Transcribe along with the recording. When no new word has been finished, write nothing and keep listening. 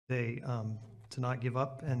they to not give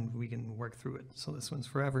up, and we can work through it. So this one's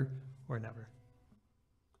Forever or Never.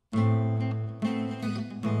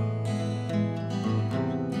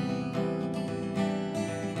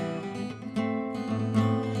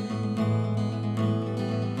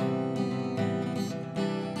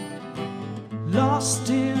 Lost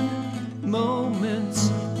in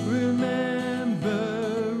moments, remembering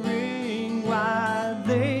why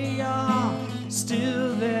they are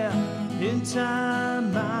still there. In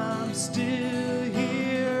time, I'm still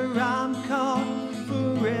here. I'm caught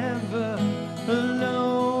forever,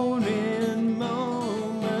 alone in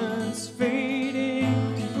moments,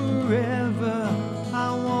 fading forever.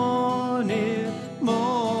 I want it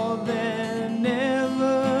more than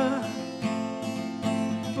ever,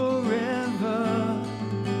 forever.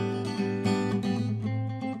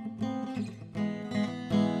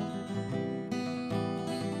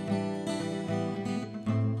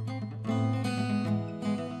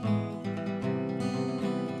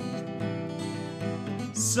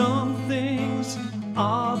 Some things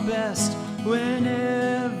are best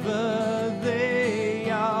whenever they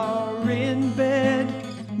are in bed.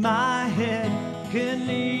 My head can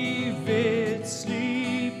leave it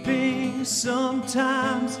sleeping.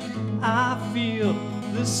 Sometimes I feel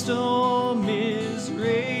the storm is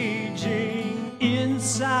raging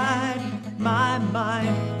inside my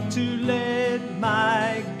mind, to let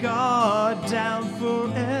my guard down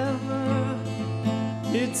forever.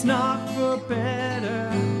 It's not for better.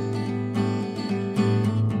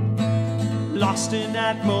 Lost in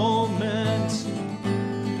that moment,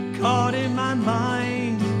 caught in my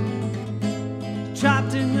mind,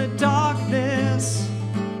 trapped in the darkness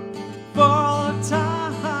for all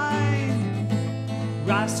time.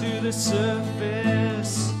 Rise to the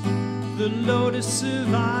surface, the lotus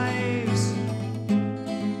survives,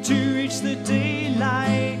 to reach the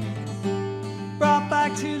daylight, brought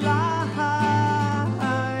back to life.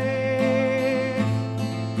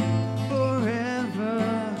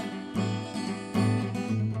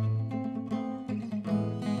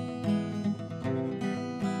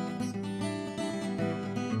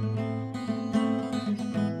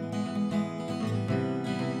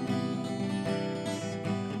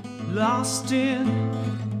 Lost in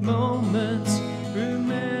moments,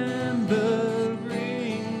 remembering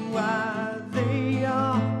why they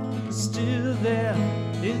are still there.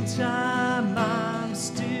 In time, I'm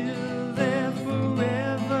still there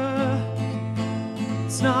forever.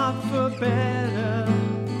 It's not for better.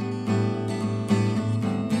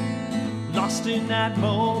 Lost in that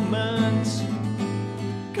moment,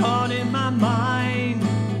 caught in my mind,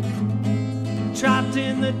 trapped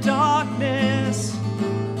in the darkness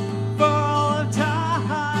for all of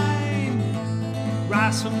time.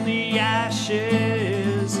 Rise from the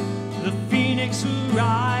ashes, the phoenix will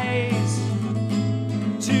rise,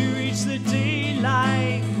 to reach the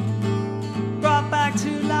daylight, brought back to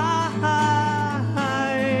life.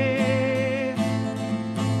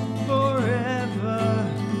 Forever,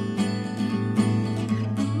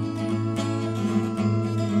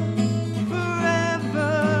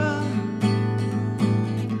 forever.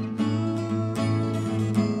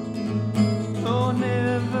 Oh,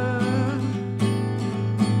 never.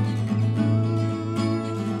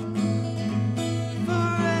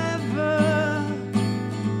 Forever.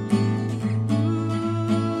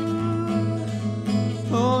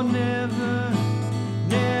 Oh, never,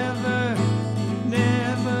 never,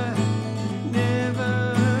 never, never.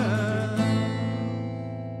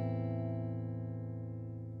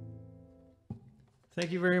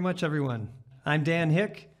 Thank you very much, everyone. I'm Dan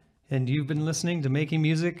Hick, and you've been listening to Making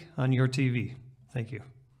Music on Your TV. Thank you.